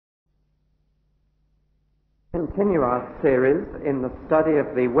continue our series in the study of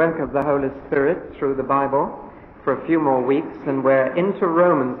the work of the Holy Spirit through the Bible for a few more weeks, and we're into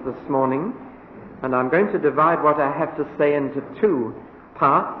Romans this morning, and I'm going to divide what I have to say into two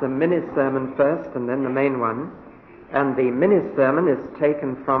parts, a mini-sermon first and then the main one. And the mini-sermon is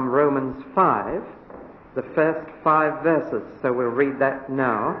taken from Romans 5, the first 5 verses, so we'll read that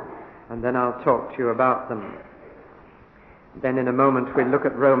now, and then I'll talk to you about them. Then in a moment we'll look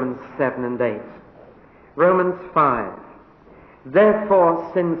at Romans 7 and 8. Romans 5.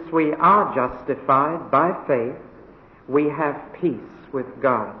 Therefore, since we are justified by faith, we have peace with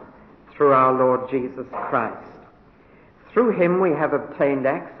God through our Lord Jesus Christ. Through him we have obtained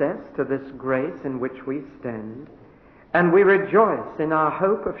access to this grace in which we stand, and we rejoice in our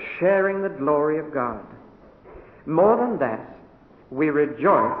hope of sharing the glory of God. More than that, we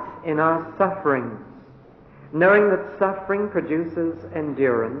rejoice in our sufferings, knowing that suffering produces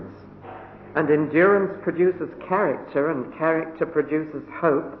endurance, and endurance produces character, and character produces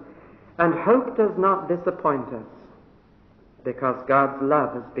hope, and hope does not disappoint us, because God's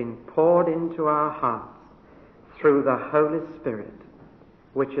love has been poured into our hearts through the Holy Spirit,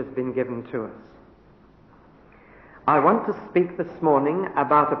 which has been given to us. I want to speak this morning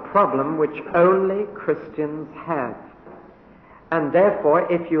about a problem which only Christians have. And therefore,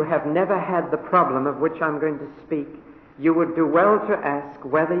 if you have never had the problem of which I'm going to speak, you would do well to ask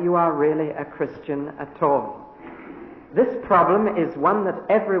whether you are really a Christian at all. This problem is one that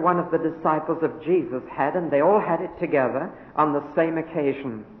every one of the disciples of Jesus had, and they all had it together on the same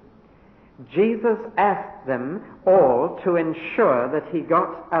occasion. Jesus asked them all to ensure that he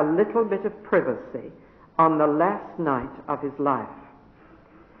got a little bit of privacy on the last night of his life.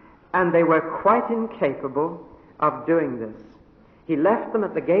 And they were quite incapable of doing this. He left them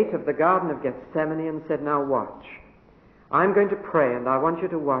at the gate of the Garden of Gethsemane and said, "Now watch. I'm going to pray, and I want you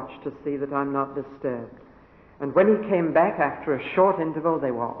to watch to see that I'm not disturbed." And when he came back after a short interval,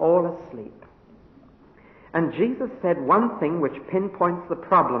 they were all asleep. And Jesus said one thing which pinpoints the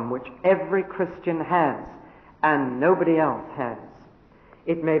problem which every Christian has and nobody else has.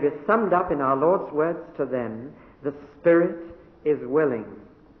 It may be summed up in our Lord's words to them: the spirit is willing,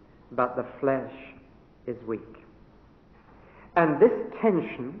 but the flesh is weak. And this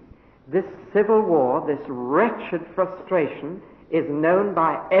tension, this civil war, this wretched frustration is known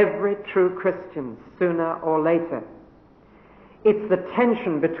by every true Christian sooner or later. It's the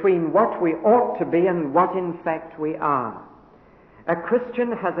tension between what we ought to be and what in fact we are. A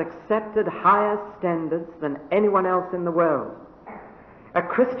Christian has accepted higher standards than anyone else in the world. A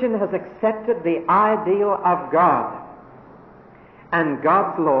Christian has accepted the ideal of God and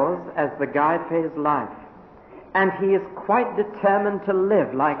God's laws as the guide for his life. And he is quite determined to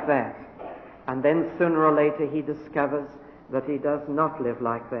live like that. And then sooner or later he discovers that he does not live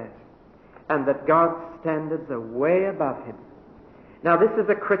like that, and that God's standards are way above him. Now this is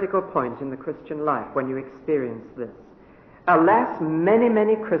a critical point in the Christian life when you experience this. Alas, many,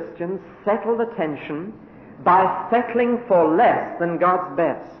 many Christians settle the tension by settling for less than God's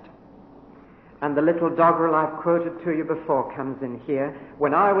best. And the little doggerel I've quoted to you before comes in here.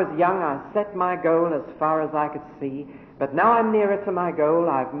 When I was young, I set my goal as far as I could see, but now I'm nearer to my goal,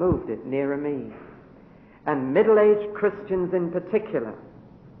 I've moved it nearer me. And middle-aged Christians in particular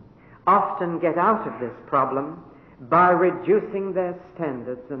often get out of this problem by reducing their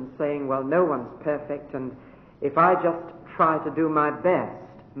standards and saying, well, no one's perfect, and if I just try to do my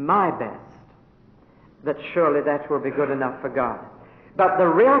best, that surely that will be good enough for God. But the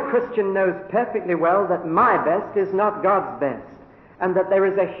real Christian knows perfectly well that my best is not God's best, and that there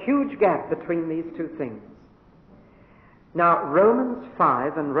is a huge gap between these two things. Now, Romans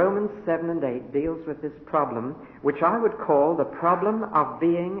 5 and Romans 7 and 8 deals with this problem, which I would call the problem of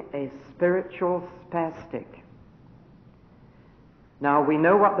being a spiritual spastic. Now, we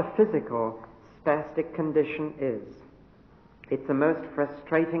know what the physical spastic condition is. It's a most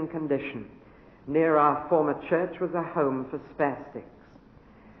frustrating condition. Near our former church was a home for spastics.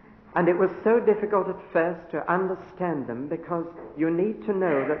 And it was so difficult at first to understand them, because you need to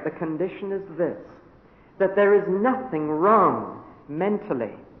know that the condition is this: that there is nothing wrong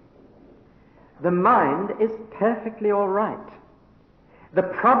mentally. The mind is perfectly all right. The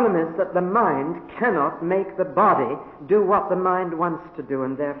problem is that the mind cannot make the body do what the mind wants to do,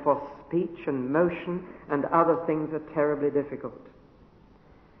 and therefore speech and motion and other things are terribly difficult.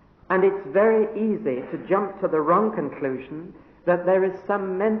 And it's very easy to jump to the wrong conclusion that there is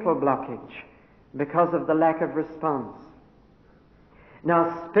some mental blockage because of the lack of response.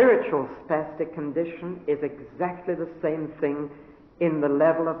 Now, spiritual spastic condition is exactly the same thing in the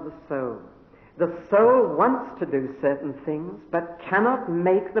level of the soul. The soul wants to do certain things, but cannot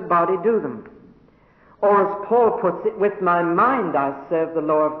make the body do them. Or as Paul puts it, with my mind I serve the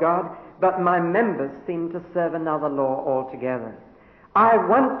law of God, but my members seem to serve another law altogether. I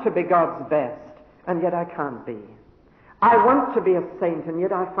want to be God's best, and yet I can't be. I want to be a saint, and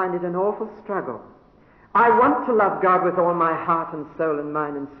yet I find it an awful struggle. I want to love God with all my heart and soul and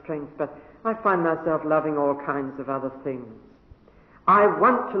mind and strength, but I find myself loving all kinds of other things. I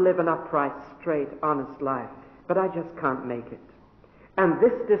want to live an upright, straight, honest life, but I just can't make it. And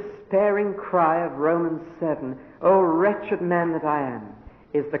this despairing cry of Romans 7, "O wretched man that I am,"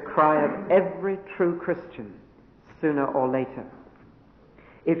 is the cry of every true Christian, sooner or later.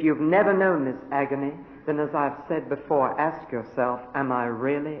 If you've never known this agony, then as I've said before, ask yourself, am I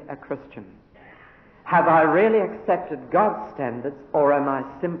really a Christian? Have I really accepted God's standards, or am I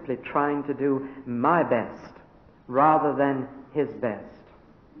simply trying to do my best rather than His best?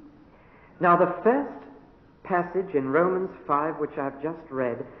 Now, the first passage in Romans 5, which I've just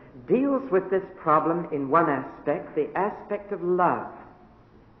read, deals with this problem in one aspect, the aspect of love.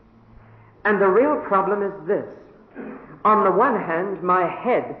 And the real problem is this. On the one hand, my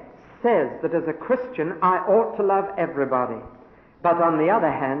head says that as a Christian I ought to love everybody, but on the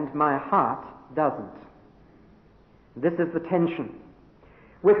other hand, my heart doesn't. This is the tension.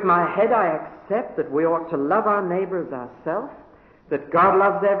 With my head I accept that we ought to love our neighbor as ourselves, that God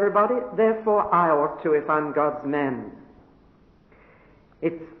loves everybody, therefore I ought to if I'm God's man.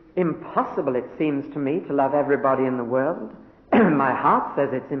 It's impossible, it seems to me, to love everybody in the world. My heart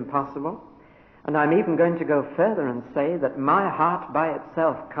says it's impossible. And I'm even going to go further and say that my heart by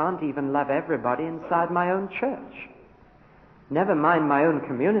itself can't even love everybody inside my own church. Never mind my own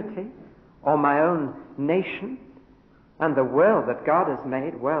community or my own nation and the world that God has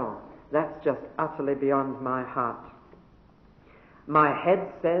made. Well, that's just utterly beyond my heart. My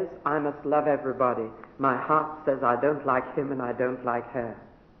head says I must love everybody. My heart says I don't like him and I don't like her.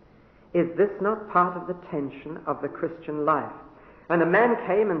 Is this not part of the tension of the Christian life? And a man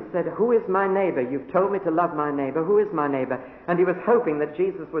came and said, "Who is my neighbor? You've told me to love my neighbor. Who is my neighbor?" And he was hoping that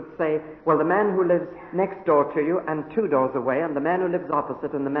Jesus would say, well, the man who lives next door to you and 2 doors away, and the man who lives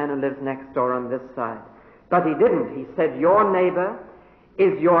opposite and the man who lives next door on this side. But he didn't. He said, your neighbor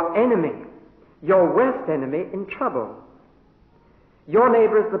is your enemy, your worst enemy in trouble. Your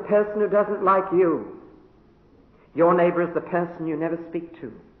neighbor is the person who doesn't like you. Your neighbor is the person you never speak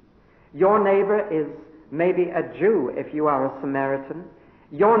to. Your neighbor is maybe a Jew if you are a Samaritan.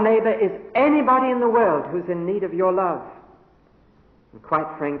 Your neighbor is anybody in the world who's in need of your love. And quite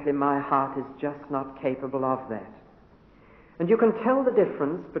frankly, my heart is just not capable of that. And you can tell the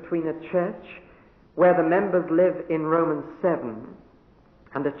difference between a church where the members live in Romans 7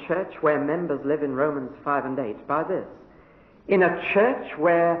 and a church where members live in Romans 5 and 8 by this. In a church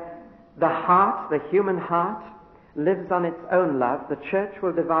where the heart, the human heart, lives on its own love, the church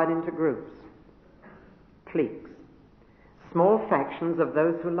will divide into groups, cliques, small factions of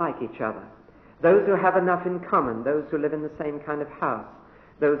those who like each other, those who have enough in common, those who live in the same kind of house,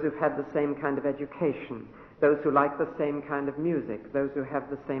 those who've had the same kind of education, those who like the same kind of music, those who have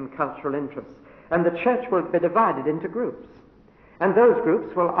the same cultural interests. And the church will be divided into groups. And those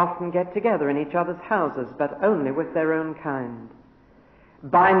groups will often get together in each other's houses, but only with their own kind.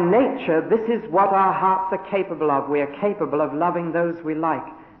 By nature, this is what our hearts are capable of. We are capable of loving those we like,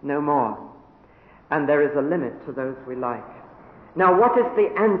 no more. And there is a limit to those we like. Now, what is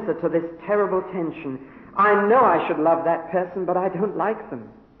the answer to this terrible tension? I know I should love that person, but I don't like them.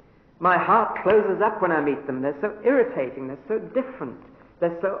 My heart closes up when I meet them. They're so irritating. They're so different.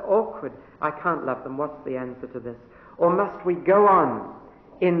 They're so awkward. I can't love them. What's the answer to this? Or must we go on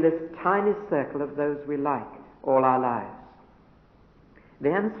in this tiny circle of those we like all our lives?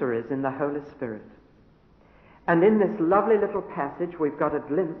 The answer is in the Holy Spirit. And in this lovely little passage, we've got a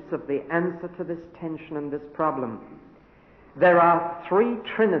glimpse of the answer to this tension and this problem. There are 3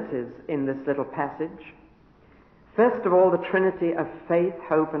 trinities in this little passage. First of all, the trinity of faith,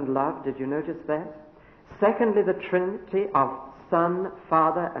 hope, and love. Did you notice that? Secondly, the trinity of Son,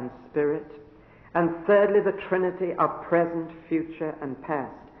 Father, and Spirit. And thirdly, the trinity of present, future, and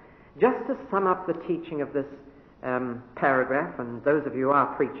past. Just to sum up the teaching of this paragraph, and those of you who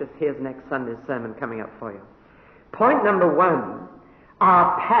are preachers, here's next Sunday's sermon coming up for you. Point number 1,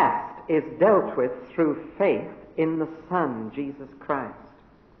 our past is dealt with through faith in the Son, Jesus Christ.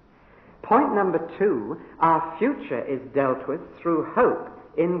 Point number 2, our future is dealt with through hope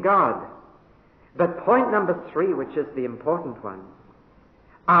in God. But point number 3, which is the important one,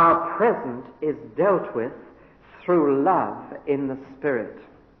 our present is dealt with through love in the Spirit.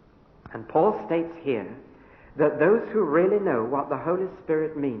 And Paul states here that those who really know what the Holy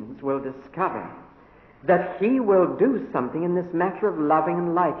Spirit means will discover that he will do something in this matter of loving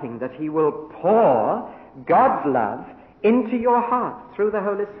and liking, that he will pour God's love into your heart through the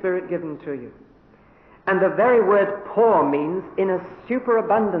Holy Spirit given to you. And the very word pour means in a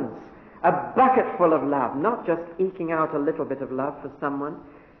superabundance, a bucket full of love, not just eking out a little bit of love for someone,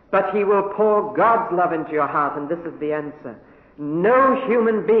 but he will pour God's love into your heart, and this is the answer. No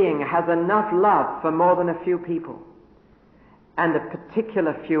human being has enough love for more than a few people, and a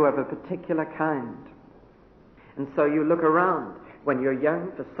particular few of a particular kind. And so you look around when you're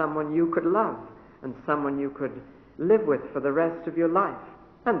young for someone you could love and someone you could live with for the rest of your life.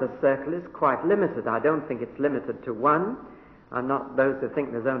 And the circle is quite limited. I don't think it's limited to one. I'm not those who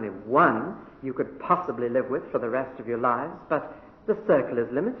think there's only one you could possibly live with for the rest of your lives, but the circle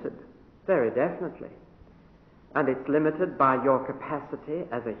is limited, very definitely. And it's limited by your capacity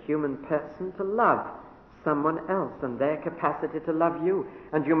as a human person to love someone else and their capacity to love you.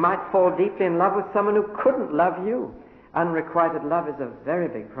 And you might fall deeply in love with someone who couldn't love you. Unrequited love is a very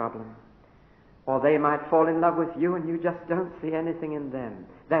big problem. Or they might fall in love with you and you just don't see anything in them.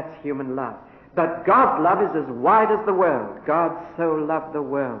 That's human love. But God's love is as wide as the world. God so loved the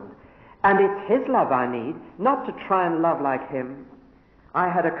world. And it's his love I need, not to try and love like him. I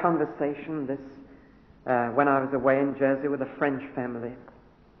had a conversation when I was away in Jersey with a French family.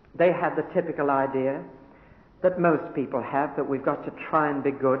 They had the typical idea that most people have, that we've got to try and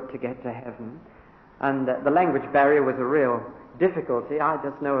be good to get to heaven. And the language barrier was a real difficulty. I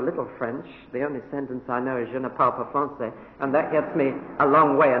just know a little French. The only sentence I know is "Je ne parle pas français," and that gets me a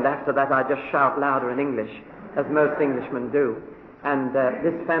long way, and after that I just shout louder in English, as most Englishmen do. And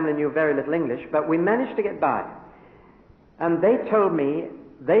this family knew very little English, but we managed to get by. And they told me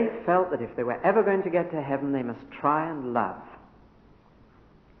they felt that if they were ever going to get to heaven, they must try and love.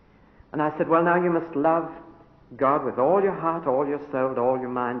 And I said, well, now you must love God with all your heart, all your soul, all your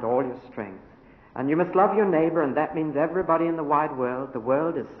mind, all your strength. And you must love your neighbor, and that means everybody in the wide world. The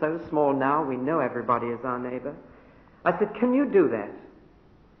world is so small now, we know everybody is our neighbor. I said, can you do that?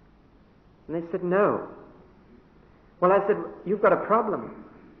 And they said, no. Well, I said, you've got a problem.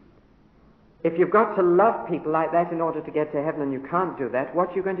 If you've got to love people like that in order to get to heaven and you can't do that, what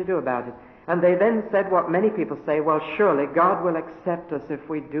are you going to do about it? And they then said what many people say, well, surely God will accept us if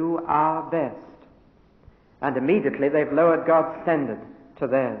we do our best. And immediately they've lowered God's standard to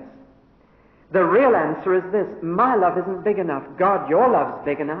theirs. The real answer is this: my love isn't big enough. God, your love's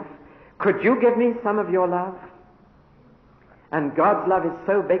big enough. Could you give me some of your love? And God's love is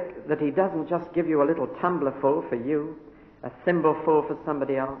so big that he doesn't just give you a little tumbler full for you, a thimble full for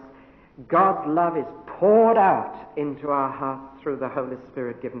somebody else. God's love is poured out into our hearts through the Holy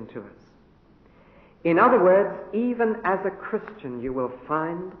Spirit given to us. In other words, even as a Christian, you will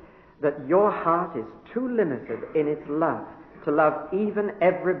find that your heart is too limited in its love to love even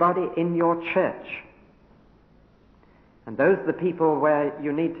everybody in your church. And those are the people where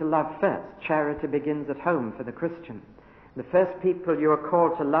you need to love first. Charity begins at home for the Christian. The first people you are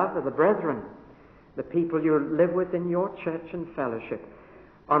called to love are the brethren, the people you live with in your church and fellowship.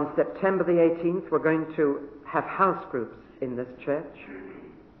 On September the 18th, we're going to have house groups in this church,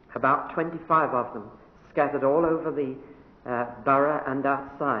 about 25 of them, scattered all over the borough and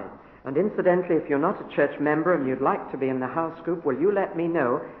outside. And incidentally, if you're not a church member and you'd like to be in the house group, will you let me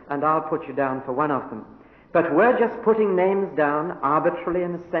know, and I'll put you down for one of them. But we're just putting names down arbitrarily,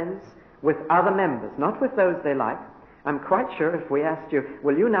 in a sense, with other members, not with those they like. I'm quite sure if we asked you,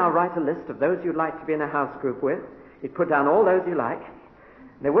 will you now write a list of those you'd like to be in a house group with, you'd put down all those you like.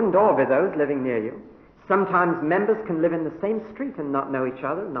 They wouldn't all be those living near you. Sometimes members can live in the same street and not know each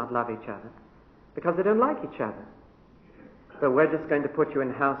other, not love each other, because they don't like each other. So we're just going to put you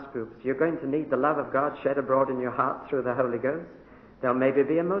in house groups. You're going to need the love of God shed abroad in your heart through the Holy Ghost. There'll maybe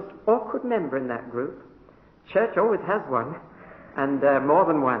be a most awkward member in that group. Church always has one, and more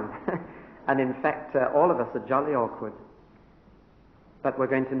than one. And in fact, all of us are jolly awkward. But we're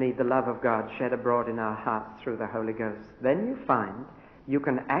going to need the love of God shed abroad in our hearts through the Holy Ghost. Then you find you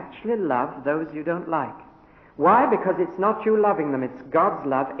can actually love those you don't like. Why? Because it's not you loving them, it's God's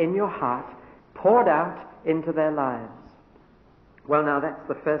love in your heart poured out into their lives. Well, now that's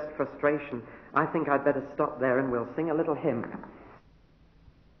the first frustration. I think I'd better stop there and we'll sing a little hymn.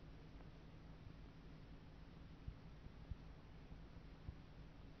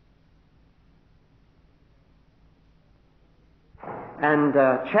 And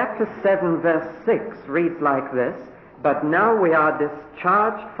chapter 7, verse 6 reads like this: "But now we are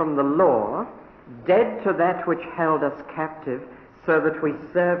discharged from the law, dead to that which held us captive, so that we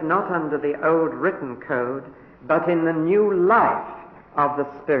serve not under the old written code, but in the new life of the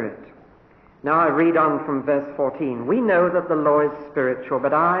Spirit." Now I read on from verse 14. "We know that the law is spiritual,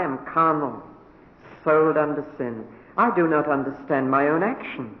 but I am carnal, sold under sin. I do not understand my own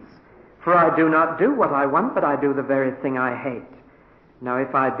actions. For I do not do what I want, but I do the very thing I hate. Now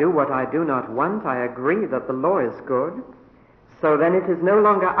if I do what I do not want, I agree that the law is good. So then it is no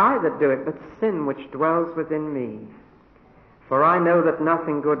longer I that do it, but sin which dwells within me. For I know that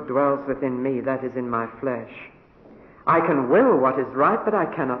nothing good dwells within me, that is in my flesh. I can will what is right, but I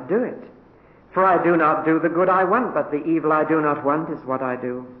cannot do it. For I do not do the good I want, but the evil I do not want is what I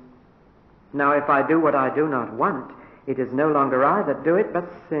do. Now if I do what I do not want, it is no longer I that do it,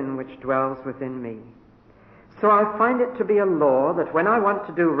 but sin which dwells within me. So I find it to be a law that when I want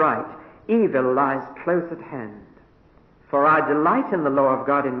to do right, evil lies close at hand. For I delight in the law of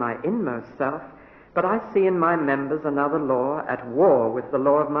God in my inmost self, but I see in my members another law at war with the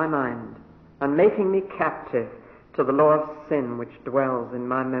law of my mind, and making me captive to the law of sin which dwells in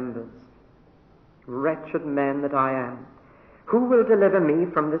my members. Wretched man that I am, who will deliver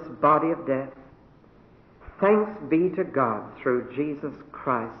me from this body of death? Thanks be to God through Jesus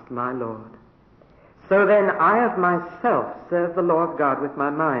Christ my Lord. So then I of myself serve the law of God with my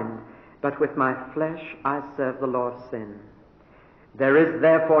mind, but with my flesh I serve the law of sin. There is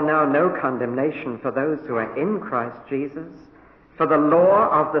therefore now no condemnation for those who are in Christ Jesus, for the law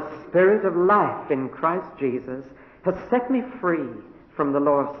of the Spirit of life in Christ Jesus has set me free from the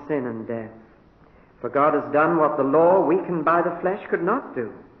law of sin and death. For God has done what the law, weakened by the flesh, could not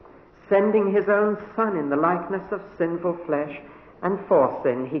do, sending his own Son in the likeness of sinful flesh, and for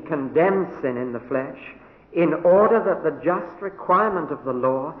sin he condemned sin in the flesh, in order that the just requirement of the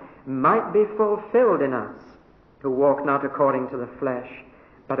law might be fulfilled in us, who walk not according to the flesh,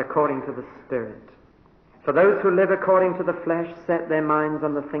 but according to the Spirit. For those who live according to the flesh set their minds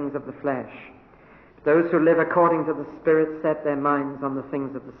on the things of the flesh. Those who live according to the Spirit set their minds on the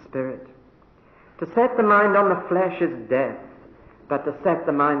things of the Spirit. To set the mind on the flesh is death, but to set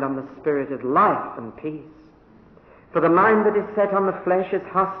the mind on the Spirit is life and peace. For the mind that is set on the flesh is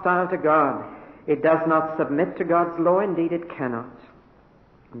hostile to God. It does not submit to God's law, indeed it cannot.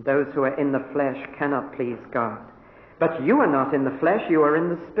 And those who are in the flesh cannot please God. But you are not in the flesh, you are in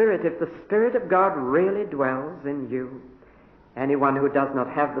the Spirit, if the Spirit of God really dwells in you. Anyone who does not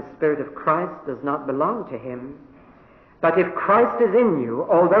have the Spirit of Christ does not belong to him. But if Christ is in you,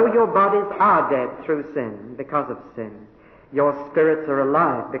 although your bodies are dead through sin, because of sin, your spirits are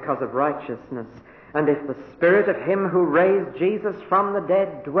alive because of righteousness. And if the Spirit of him who raised Jesus from the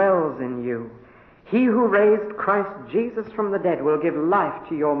dead dwells in you, he who raised Christ Jesus from the dead will give life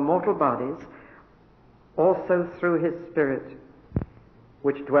to your mortal bodies, also through his Spirit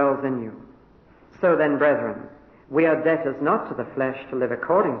which dwells in you. So then, brethren, we are debtors not to the flesh to live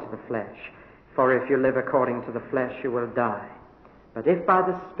according to the flesh. For if you live according to the flesh, you will die. But if by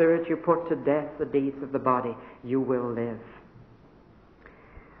the Spirit you put to death the deeds of the body, you will live.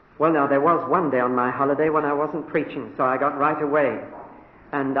 Well, now, there was one day on my holiday when I wasn't preaching, so I got right away.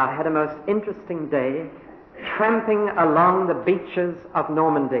 And I had a most interesting day tramping along the beaches of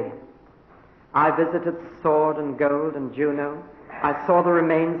Normandy. I visited Sword and Gold and Juno. I saw the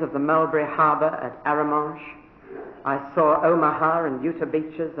remains of the Mulberry Harbour at Arromanches. I saw Omaha and Utah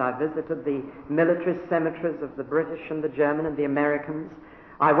beaches. I visited the military cemeteries of the British and the German and the Americans.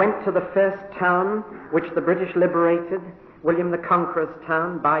 I went to the first town which the British liberated, William the Conqueror's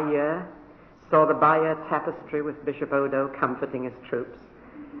town, Bayeux. Saw the Bayeux tapestry with Bishop Odo comforting his troops.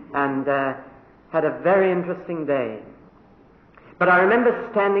 And had a very interesting day. But I remember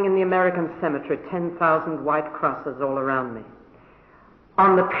standing in the American cemetery, 10,000 white crosses all around me.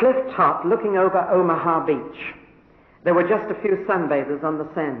 On the cliff top, looking over Omaha Beach, there were just a few sunbathers on the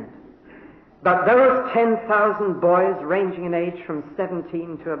sand. But those 10,000 boys, ranging in age from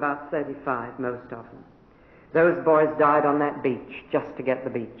 17 to about 35, most of them, those boys died on that beach just to get the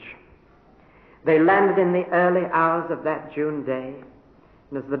beach. They landed in the early hours of that June day,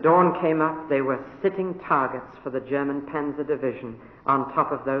 and as the dawn came up, they were sitting targets for the German Panzer Division on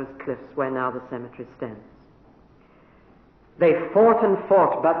top of those cliffs where now the cemetery stands. They fought and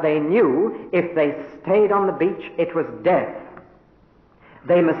fought, but they knew if they stayed on the beach, it was death.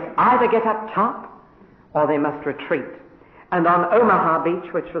 They must either get up top or they must retreat. And on Omaha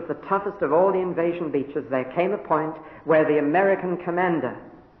Beach, which was the toughest of all the invasion beaches, there came a point where the American commander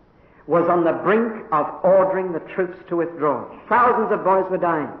was on the brink of ordering the troops to withdraw. Thousands of boys were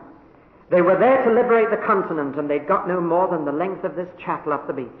dying. They were there to liberate the continent, and they'd got no more than the length of this chapel up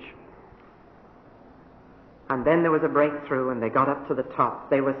the beach. And then there was a breakthrough, and they got up to the top.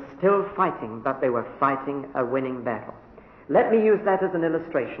 They were still fighting, but they were fighting a winning battle. Let me use that as an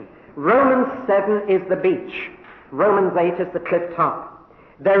illustration. Romans 7 is the beach. Romans 8 is the cliff top.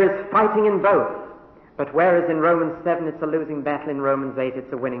 There is fighting in both. But whereas in Romans 7 it's a losing battle, in Romans 8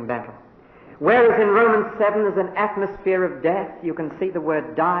 it's a winning battle. Whereas in Romans 7 there's an atmosphere of death. You can see the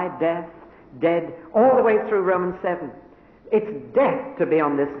word die, death, dead, all the way through Romans 7. It's death to be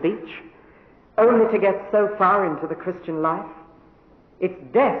on this beach, only to get so far into the Christian life. It's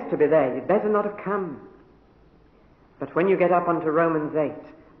death to be there. You'd better not have come. But when you get up onto Romans 8,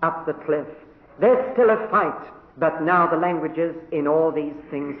 up the cliff, there's still a fight, but now the language is, in all these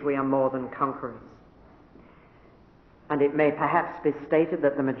things we are more than conquerors. And it may perhaps be stated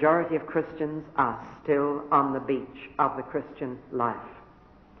that the majority of Christians are still on the beach of the Christian life.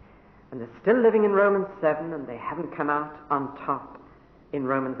 And they're still living in Romans 7, and they haven't come out on top in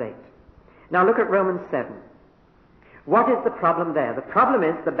Romans 8. Now look at Romans 7. What is the problem there? The problem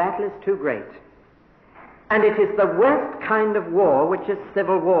is the battle is too great. And it is the worst kind of war, which is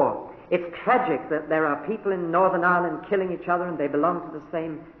civil war. It's tragic that there are people in Northern Ireland killing each other and they belong to the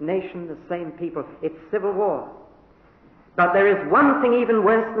same nation, the same people. It's civil war. But there is one thing even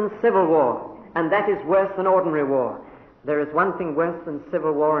worse than civil war, and that is worse than ordinary war. There is one thing worse than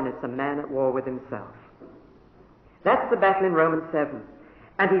civil war, and it's a man at war with himself. That's the battle in Romans 7.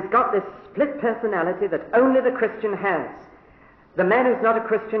 And he's got this split personality that only the Christian has. The man who's not a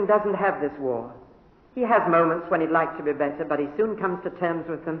Christian doesn't have this war. He has moments when he'd like to be better, but he soon comes to terms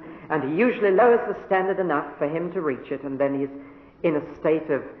with them, and he usually lowers the standard enough for him to reach it, and then he's in a state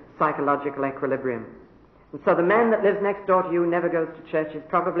of psychological equilibrium. And so the man that lives next door to you, never goes to church, is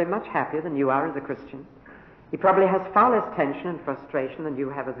probably much happier than you are as a Christian. He probably has far less tension and frustration than you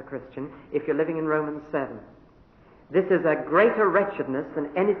have as a Christian if you're living in Romans 7. This is a greater wretchedness than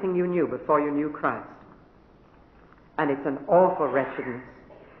anything you knew before you knew Christ. And it's an awful wretchedness.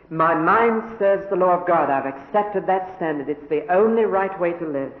 My mind serves the law of God. I've accepted that standard. It's the only right way to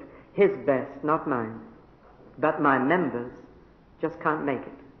live. His best, not mine. But my members just can't make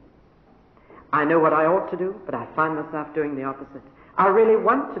it. I know what I ought to do, but I find myself doing the opposite. I really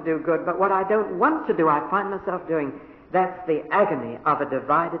want to do good, but what I don't want to do, I find myself doing. That's the agony of a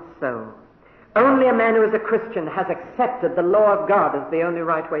divided soul. Only a man who is a Christian has accepted the law of God as the only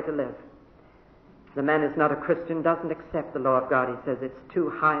right way to live. The man who's not a Christian doesn't accept the law of God. He says it's too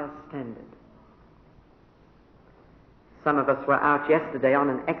high a standard. Some of us were out yesterday on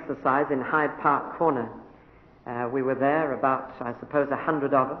an exercise in Hyde Park Corner. We were there, about, I suppose,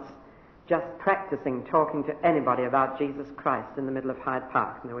 100 of us, just practicing talking to anybody about Jesus Christ in the middle of Hyde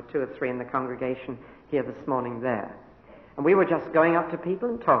Park. And there were 2 or 3 in the congregation here this morning there. And we were just going up to people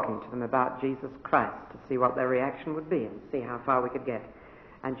and talking to them about Jesus Christ to see what their reaction would be and see how far we could get.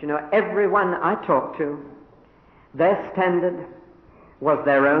 And you know, everyone I talked to, their standard was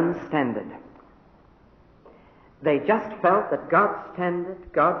their own standard. They just felt that God's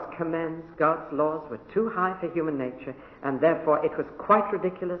standard, God's commands, God's laws were too high for human nature, and therefore it was quite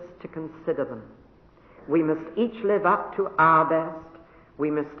ridiculous to consider them. We must each live up to our best.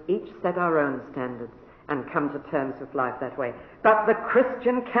 We must each set our own standards and come to terms with life that way. But the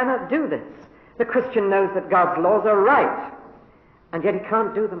Christian cannot do this. The Christian knows that God's laws are right, and yet he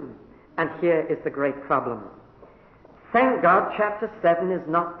can't do them. And here is the great problem. Thank God chapter 7 is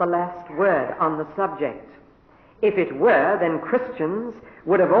not the last word on the subject. If it were, then Christians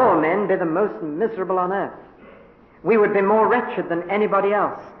would of all men be the most miserable on earth. We would be more wretched than anybody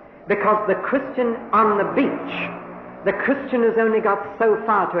else, because the Christian on the beach, the Christian who's only got so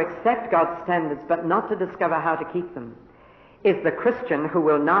far to accept God's standards but not to discover how to keep them, is the Christian who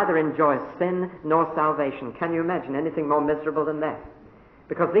will neither enjoy sin nor salvation. Can you imagine anything more miserable than that?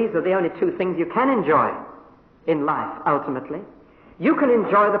 Because these are the only 2 things you can enjoy in life, ultimately. You can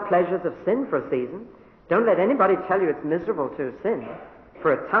enjoy the pleasures of sin for a season. Don't let anybody tell you it's miserable to sin.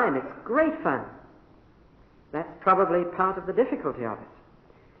 For a time, it's great fun. That's probably part of the difficulty of it.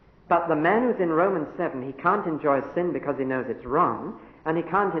 But the man who's in Romans 7, he can't enjoy sin because he knows it's wrong, and he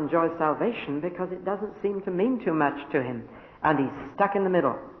can't enjoy salvation because it doesn't seem to mean too much to him. And he's stuck in the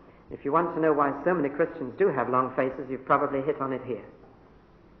middle. If you want to know why so many Christians do have long faces, you've probably hit on it here.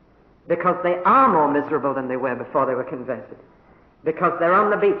 Because they are more miserable than they were before they were converted. Because they're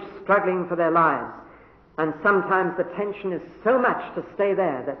on the beach struggling for their lives. And sometimes the tension is so much to stay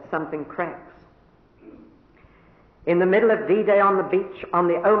there that something cracks. In the middle of D-Day on the beach, on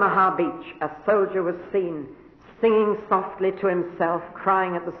the Omaha beach, a soldier was seen singing softly to himself,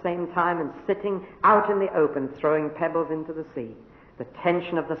 crying at the same time, and sitting out in the open, throwing pebbles into the sea. The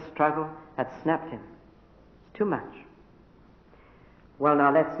tension of the struggle had snapped him. It's too much. Well,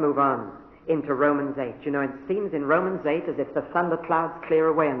 now let's move on into Romans 8. You know, it seems in Romans 8 as if the thunder clouds clear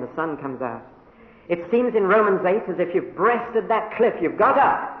away and the sun comes out. It seems in Romans 8 as if you've breasted that cliff, you've got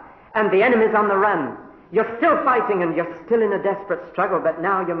up, and the enemy's on the run. You're still fighting and you're still in a desperate struggle, but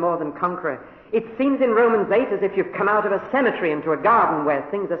now you're more than conqueror. It seems in Romans 8 as if you've come out of a cemetery into a garden where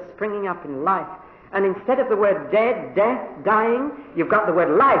things are springing up in life. And instead of the word dead, death, dying, you've got the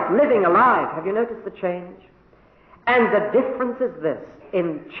word life, living, alive. Have you noticed the change? And the difference is this.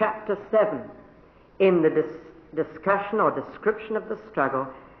 In chapter 7, in the discussion or description of the struggle,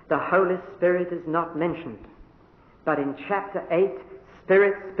 the Holy Spirit is not mentioned. But in chapter 8,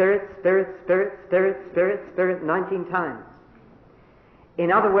 Spirit, Spirit, Spirit, Spirit, Spirit, Spirit, Spirit, 19 times.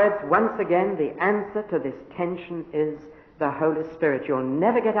 In other words, once again, the answer to this tension is the Holy Spirit. You'll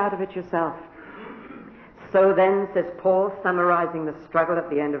never get out of it yourself. So then, says Paul, summarizing the struggle at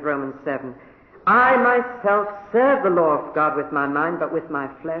the end of Romans 7, I myself serve the law of God with my mind, but with my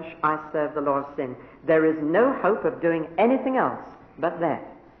flesh I serve the law of sin. There is no hope of doing anything else but that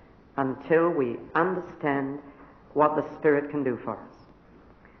until we understand what the Spirit can do for us.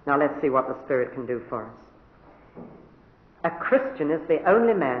 Now let's see what the Spirit can do for us. A Christian is the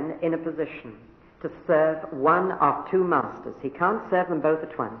only man in a position to serve one of two masters. He can't serve them both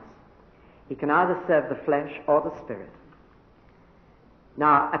at once. He can either serve the flesh or the Spirit.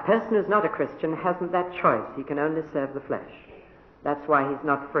 Now, a person who's not a Christian hasn't that choice. He can only serve the flesh. That's why he's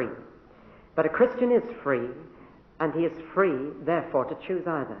not free. But a Christian is free, and he is free, therefore, to choose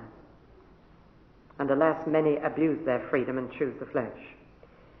either. And alas, many abuse their freedom and choose the flesh.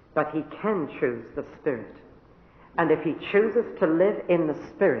 But he can choose the Spirit. And if he chooses to live in the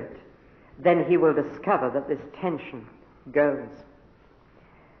Spirit, then he will discover that this tension goes.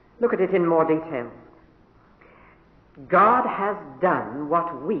 Look at it in more detail. God has done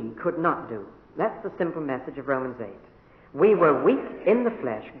what we could not do. That's the simple message of Romans 8. We were weak in the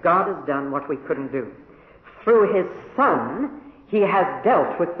flesh. God has done what we couldn't do. Through his Son, he has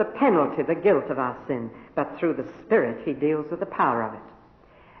dealt with the penalty, the guilt of our sin. But through the Spirit, he deals with the power of it.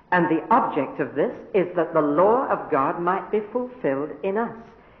 And the object of this is that the law of God might be fulfilled in us.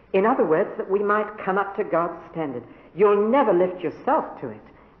 In other words, that we might come up to God's standard. You'll never lift yourself to it,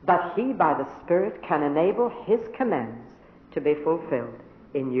 but he, by the Spirit, can enable his commands to be fulfilled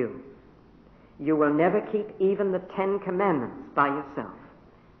in you. You will never keep even the 10 commandments by yourself.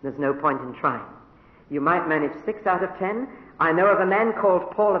 There's no point in trying. You might manage 6 out of 10. I know of a man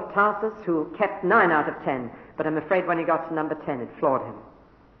called Paul of Tarsus who kept 9 out of 10, but I'm afraid when he got to number 10, it floored him.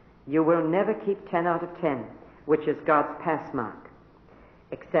 You will never keep 10 out of 10, which is God's pass mark,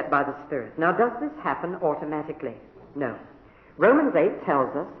 except by the Spirit. Now, does this happen automatically? No. Romans 8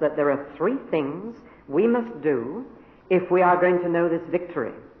 tells us that there are 3 things we must do if we are going to know this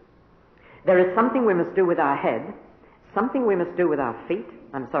victory. There is something we must do with our head, something we must do with our feet.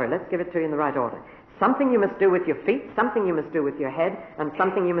 Let's give it to you in the right order. Something you must do with your feet, something you must do with your head, and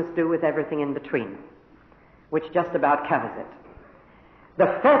something you must do with everything in between, which just about covers it.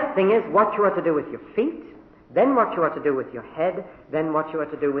 The first thing is what you are to do with your feet, then what you are to do with your head, then what you are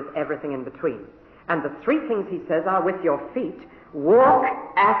to do with everything in between. And the 3 things he says are, with your feet, walk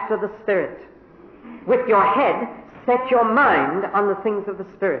after the Spirit. With your head, set your mind on the things of the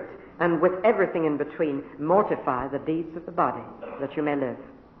Spirit. And with everything in between, mortify the deeds of the body, that you may live.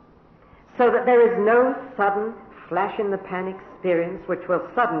 So that there is no sudden flash-in-the-pan experience which will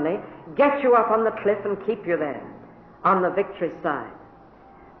suddenly get you up on the cliff and keep you there, on the victory side.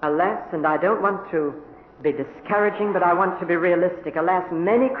 Alas, and I don't want to be discouraging, but I want to be realistic. Alas,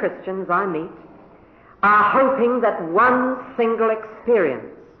 many Christians I meet are hoping that one single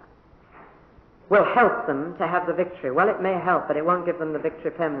experience will help them to have the victory. Well, it may help, but it won't give them the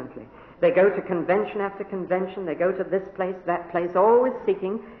victory permanently. They go to convention after convention, they go to this place, that place, always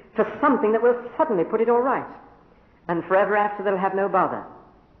seeking for something that will suddenly put it all right. And forever after they'll have no bother.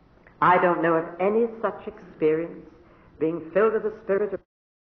 I don't know of any such experience, being filled with the Spirit.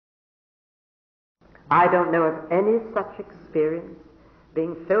 I don't know of any such experience,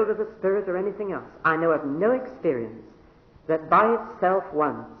 being filled with the Spirit or anything else. I know of no experience that by itself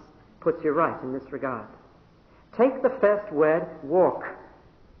once puts you right in this regard. Take the first word, walk.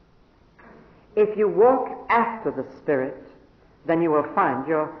 If you walk after the Spirit, then you will find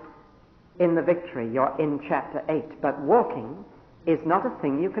you're in the victory. You're in chapter 8. But walking is not a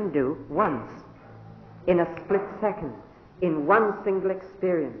thing you can do once, in a split second, in one single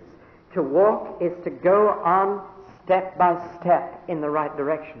experience. To walk is to go on step by step in the right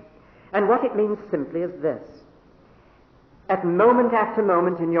direction. And what it means simply is this. At moment after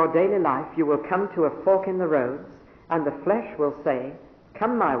moment in your daily life, you will come to a fork in the roads, and the flesh will say,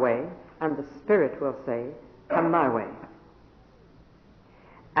 come my way, and the Spirit will say, come my way.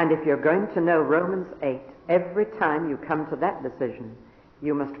 And if you're going to know Romans 8, every time you come to that decision,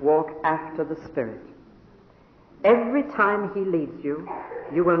 you must walk after the Spirit. Every time he leads you,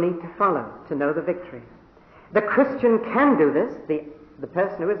 you will need to follow to know the victory. The Christian can do this. The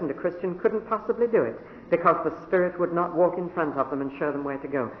person who isn't a Christian couldn't possibly do it, because the Spirit would not walk in front of them and show them where to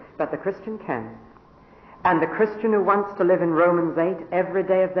go. But the Christian can. And the Christian who wants to live in Romans 8 every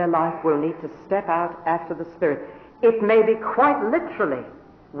day of their life will need to step out after the Spirit. It may be quite literally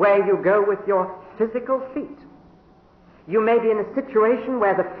where you go with your physical feet. You may be in a situation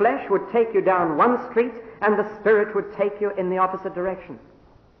where the flesh would take you down one street and the Spirit would take you in the opposite direction.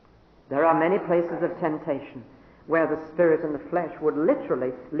 There are many places of temptation where the Spirit and the flesh would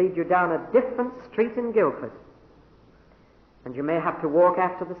literally lead you down a different street in Guildford. And you may have to walk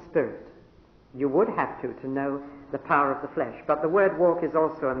after the Spirit. You would have to know the power of the flesh. But the word walk is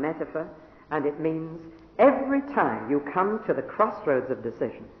also a metaphor, and it means every time you come to the crossroads of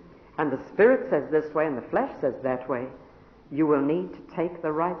decision, and the Spirit says this way and the flesh says that way, you will need to take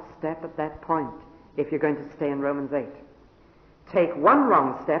the right step at that point if you're going to stay in Romans 8. Take one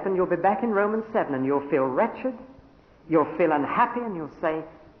wrong step and you'll be back in Romans 7, and you'll feel wretched, you'll feel unhappy, and you'll say,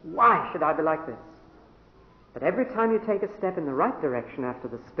 why should I be like this? But every time you take a step in the right direction after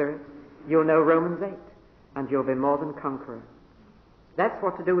the Spirit, you'll know Romans 8, and you'll be more than conqueror. That's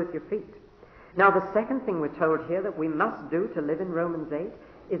what to do with your feet. Now, the second thing we're told here that we must do to live in Romans 8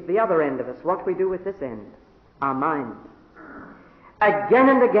 is the other end of us, what we do with this end, our mind. Again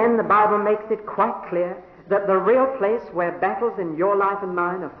and again, the Bible makes it quite clear that the real place where battles in your life and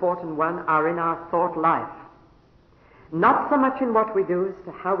mine are fought and won are in our thought life. Not so much in what we do as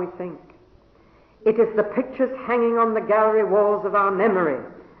to how we think. It is the pictures hanging on the gallery walls of our memory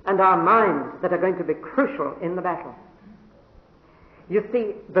and our mind that are going to be crucial in the battle. You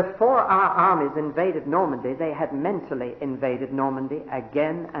see, before our armies invaded Normandy, they had mentally invaded Normandy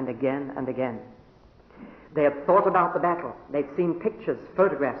again and again and again. They had thought about the battle. They'd seen pictures,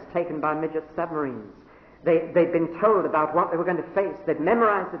 photographs taken by midget submarines. They'd been told about what they were going to face. They'd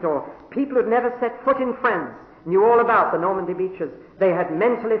memorized it all. People who'd never set foot in France knew all about the Normandy beaches. They had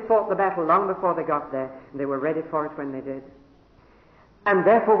mentally fought the battle long before they got there, and they were ready for it when they did. And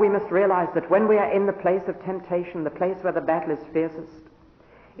therefore we must realize that when we are in the place of temptation, the place where the battle is fiercest,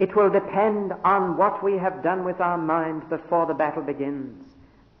 it will depend on what we have done with our mind before the battle begins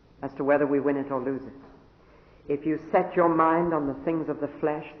as to whether we win it or lose it. If you set your mind on the things of the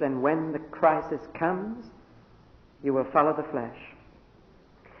flesh, then when the crisis comes, you will follow the flesh.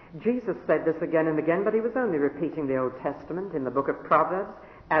 Jesus said this again and again, but he was only repeating the Old Testament in the book of Proverbs.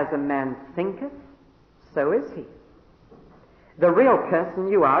 As a man thinketh, so is he. The real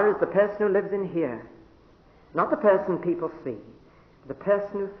person you are is the person who lives in here. Not the person people see. The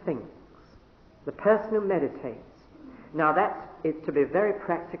person who thinks. The person who meditates. Now that, to be very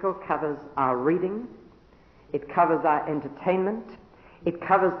practical, covers our reading. It covers our entertainment. It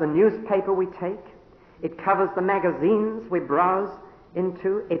covers the newspaper we take. It covers the magazines we browse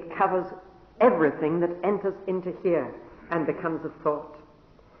into. It covers everything that enters into here and becomes a thought.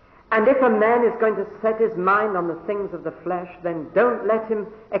 And if a man is going to set his mind on the things of the flesh, then don't let him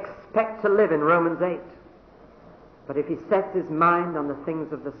expect to live in Romans 8. But if he sets his mind on the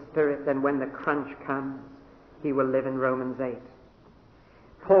things of the Spirit, then when the crunch comes, he will live in Romans 8.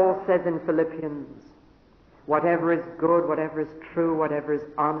 Paul says in Philippians, whatever is good, whatever is true, whatever is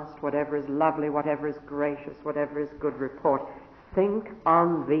honest, whatever is lovely, whatever is gracious, whatever is good report, think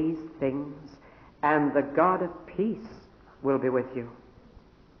on these things, and the God of peace will be with you.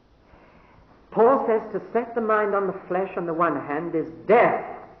 Paul says to set the mind on the flesh on the one hand is death.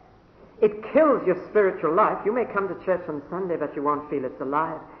 It kills your spiritual life. You may come to church on Sunday, but you won't feel it's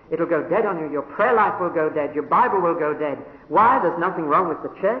alive. It'll go dead on you. Your prayer life will go dead. Your Bible will go dead. Why? There's nothing wrong with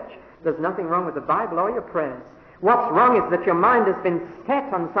the church. There's nothing wrong with the Bible or your prayers. What's wrong is that your mind has been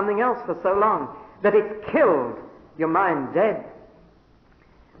set on something else for so long that it's killed your mind dead.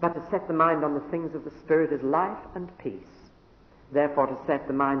 But to set the mind on the things of the Spirit is life and peace. Therefore, to set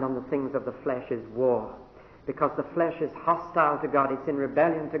the mind on the things of the flesh is war. Because the flesh is hostile to God. It's in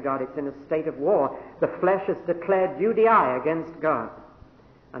rebellion to God. It's in a state of war. The flesh has declared UDI against God.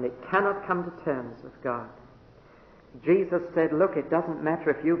 And it cannot come to terms with God. Jesus said, look, it doesn't matter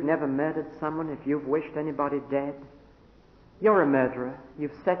if you've never murdered someone, if you've wished anybody dead. You're a murderer.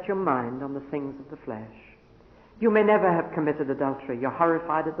 You've set your mind on the things of the flesh. You may never have committed adultery. You're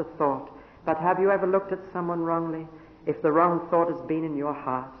horrified at the thought. But have you ever looked at someone wrongly? If the wrong thought has been in your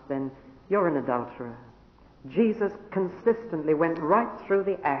heart, then you're an adulterer. Jesus consistently went right through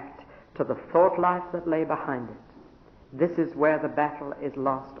the act to the thought life that lay behind it. This is where the battle is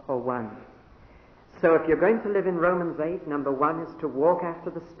lost or won. So if you're going to live in Romans 8, number one is to walk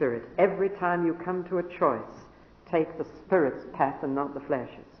after the Spirit. Every time you come to a choice, take the Spirit's path and not the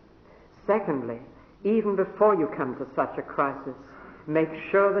flesh's. Secondly, even before you come to such a crisis, make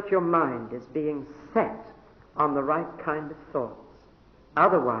sure that your mind is being set on the right kind of thoughts.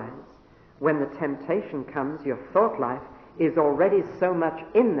 Otherwise, when the temptation comes, your thought life is already so much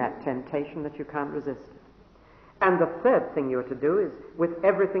in that temptation that you can't resist it. And the third thing you are to do is, with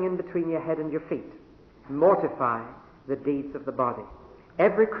everything in between your head and your feet, mortify the deeds of the body.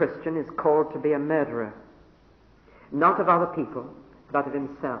 Every Christian is called to be a murderer, not of other people, but of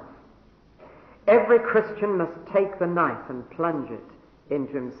himself. Every Christian must take the knife and plunge it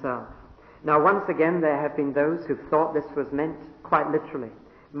into himself. Now, once again, there have been those who thought this was meant quite literally.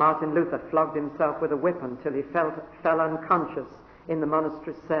 Martin Luther flogged himself with a whip until he fell unconscious in the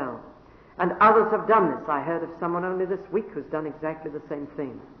monastery cell. And others have done this. I heard of someone only this week who's done exactly the same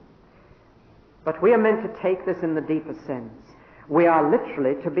thing. But we are meant to take this in the deeper sense. We are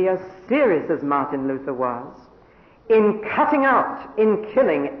literally to be as serious as Martin Luther was in cutting out, in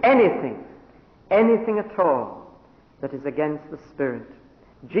killing anything at all that is against the Spirit.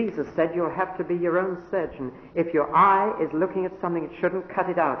 Jesus said you'll have to be your own surgeon. If your eye is looking at something it shouldn't, cut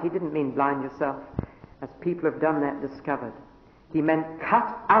it out. He didn't mean blind yourself, as people have done that discovered. He meant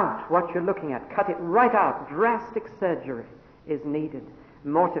cut out what you're looking at. Cut it right out. Drastic surgery is needed.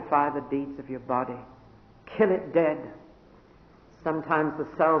 Mortify the deeds of your body. Kill it dead. Sometimes the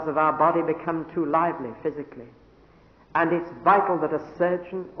cells of our body become too lively physically. And it's vital that a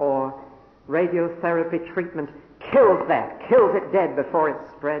surgeon or radiotherapy treatment kills it dead before it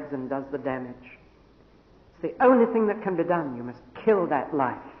spreads and does the damage. It's the only thing that can be done. You must kill that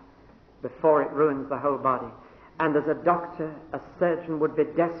life before it ruins the whole body. And as a doctor, a surgeon would be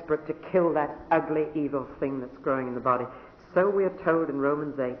desperate to kill that ugly, evil thing that's growing in the body. So we are told in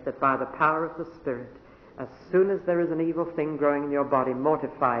Romans 8 that by the power of the Spirit, as soon as there is an evil thing growing in your body,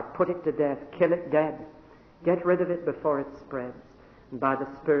 mortify it, put it to death, kill it dead. Get rid of it before it spreads. And by the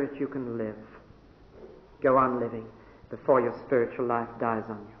Spirit you can live. Go on living before your spiritual life dies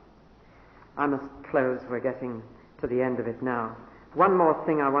on you. I must close. We're getting to the end of it now. One more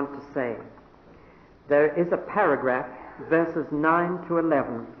thing I want to say. There is a paragraph, verses 9 to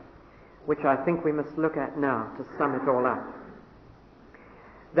 11, which I think we must look at now to sum it all up.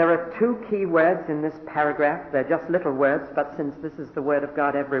 There are two key words in this paragraph. They're just little words, but since this is the Word of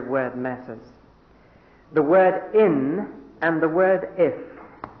God, every word matters. The word in and the word if.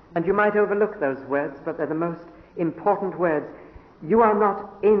 And you might overlook those words, but they're the most important words. You are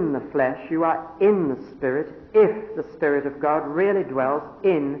not in the flesh, you are in the Spirit, if the Spirit of God really dwells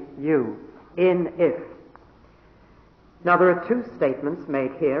in you. In if. Now there are two statements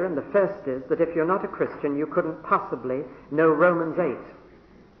made here, and the first is that if you're not a Christian, you couldn't possibly know Romans 8.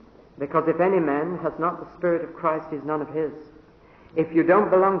 Because if any man has not the Spirit of Christ, he's none of his. If you don't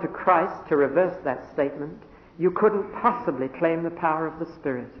belong to Christ, to reverse that statement, you couldn't possibly claim the power of the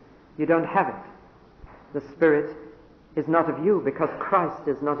Spirit. You don't have it. The Spirit is not of you because Christ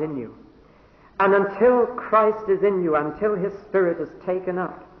is not in you. And until Christ is in you, until His Spirit has taken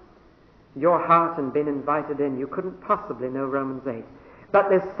up your heart and been invited in, you couldn't possibly know Romans 8. But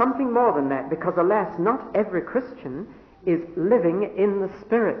there's something more than that, because alas, not every Christian is living in the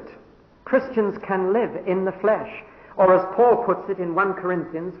Spirit. Christians can live in the flesh. Or as Paul puts it in 1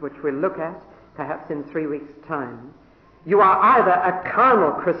 Corinthians, which we'll look at perhaps in 3 weeks' time, you are either a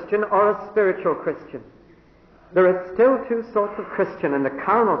carnal Christian or a spiritual Christian. There are still two sorts of Christian, and the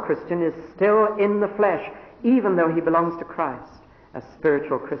carnal Christian is still in the flesh, even though he belongs to Christ. A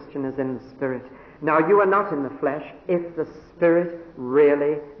spiritual Christian is in the Spirit. Now, you are not in the flesh if the Spirit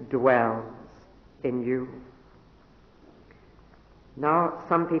really dwells in you. Now,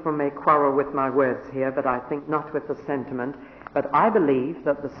 some people may quarrel with my words here, but I think not with the sentiment. But I believe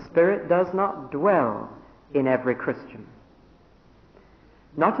that the Spirit does not dwell in every Christian.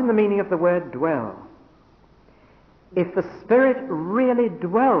 Not in the meaning of the word dwell. If the Spirit really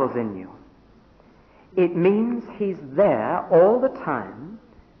dwells in you, it means He's there all the time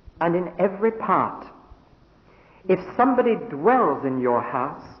and in every part. If somebody dwells in your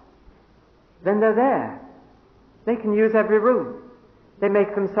house, then they're there. They can use every room. They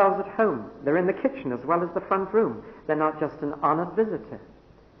make themselves at home. They're in the kitchen as well as the front room. They're not just an honored visitor.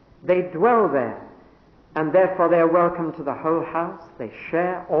 They dwell there, and therefore they are welcome to the whole house. They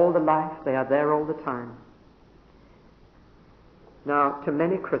share all the life. They are there all the time. Now, to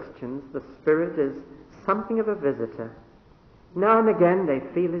many Christians, the Spirit is something of a visitor. Now and again they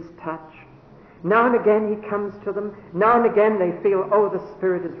feel His touch. Now and again He comes to them. Now and again they feel, oh, the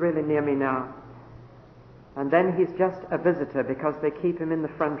Spirit is really near me now. And then He's just a visitor because they keep Him in the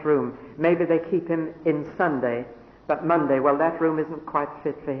front room. Maybe they keep Him in Sunday, but Monday, well, that room isn't quite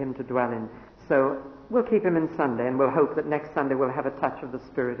fit for Him to dwell in. So we'll keep Him in Sunday, and we'll hope that next Sunday we'll have a touch of the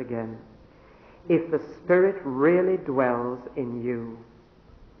Spirit again. If the Spirit really dwells in you,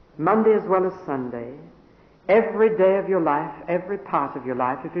 Monday as well as Sunday, every day of your life, every part of your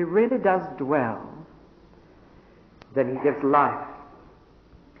life, if he really does dwell, then he gives life.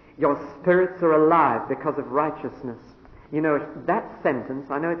 Your spirits are alive because of righteousness. You know, that sentence,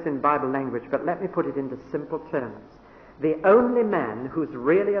 I know it's in Bible language, but let me put it into simple terms. The only man who's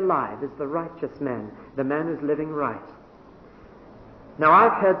really alive is the righteous man, the man who's living right. Now,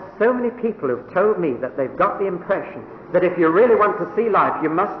 I've heard so many people who've told me that they've got the impression that if you really want to see life, you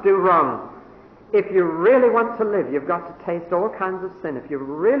must do wrong. If you really want to live, you've got to taste all kinds of sin. If you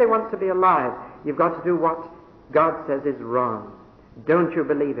really want to be alive, you've got to do what God says is wrong. Don't you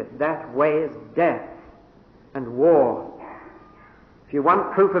believe it? That way is death and war. If you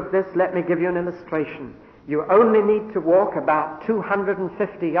want proof of this, let me give you an illustration. You only need to walk about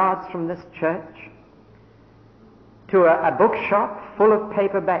 250 yards from this church to a bookshop full of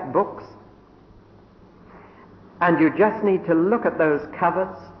paperback books, and you just need to look at those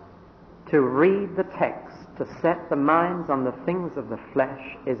covers to read the text. To set the minds on the things of the flesh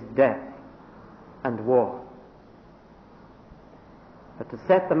is death and war. But to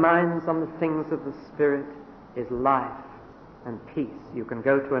set the minds on the things of the Spirit is life and peace. You can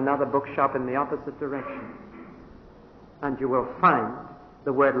go to another bookshop in the opposite direction, and you will find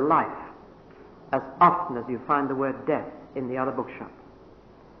the word life as often as you find the word death in the other bookshop.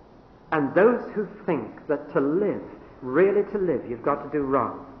 And those who think that to live, really to live, you've got to do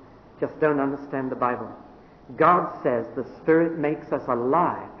wrong, just don't understand the Bible. God says the Spirit makes us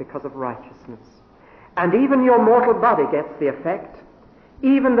alive because of righteousness. And even your mortal body gets the effect.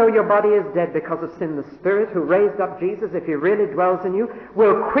 Even though your body is dead because of sin, the Spirit who raised up Jesus, if he really dwells in you,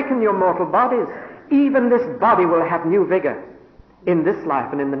 will quicken your mortal bodies. Even this body will have new vigor. In this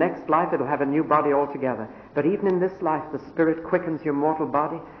life and in the next life, it'll have a new body altogether. But even in this life, the Spirit quickens your mortal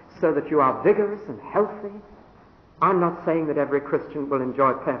body so that you are vigorous and healthy. I'm not saying that every Christian will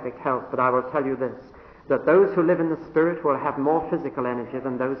enjoy perfect health, but I will tell you this, that those who live in the Spirit will have more physical energy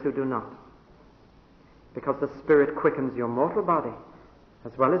than those who do not. Because the Spirit quickens your mortal body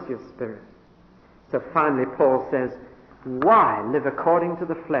as well as your spirit. So finally, Paul says, why live according to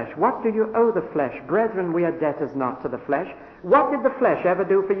the flesh? What do you owe the flesh? Brethren, we are debtors not to the flesh. What did the flesh ever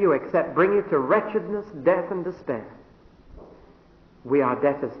do for you except bring you to wretchedness, death, and despair? We are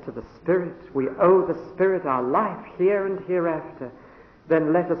debtors to the Spirit. We owe the Spirit our life here and hereafter.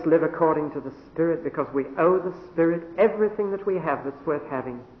 Then let us live according to the Spirit, because we owe the Spirit everything that we have that's worth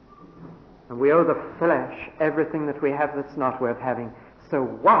having. And we owe the flesh everything that we have that's not worth having. So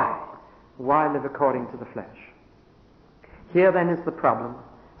why live according to the flesh? Here then is the problem.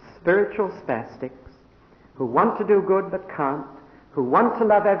 Spiritual spastics who want to do good but can't, who want to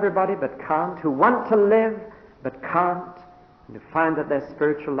love everybody but can't, who want to live but can't, and who find that their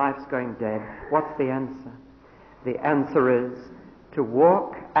spiritual life's going dead. What's the answer? The answer is to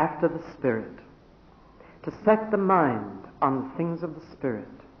walk after the Spirit, to set the mind on things of the Spirit,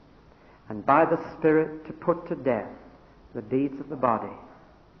 and by the Spirit to put to death the deeds of the body,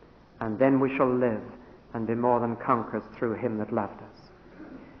 and then we shall live and be more than conquerors through him that loved us.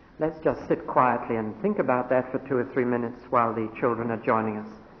 Let's just sit quietly and think about that for 2 or 3 minutes while the children are joining us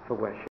for worship.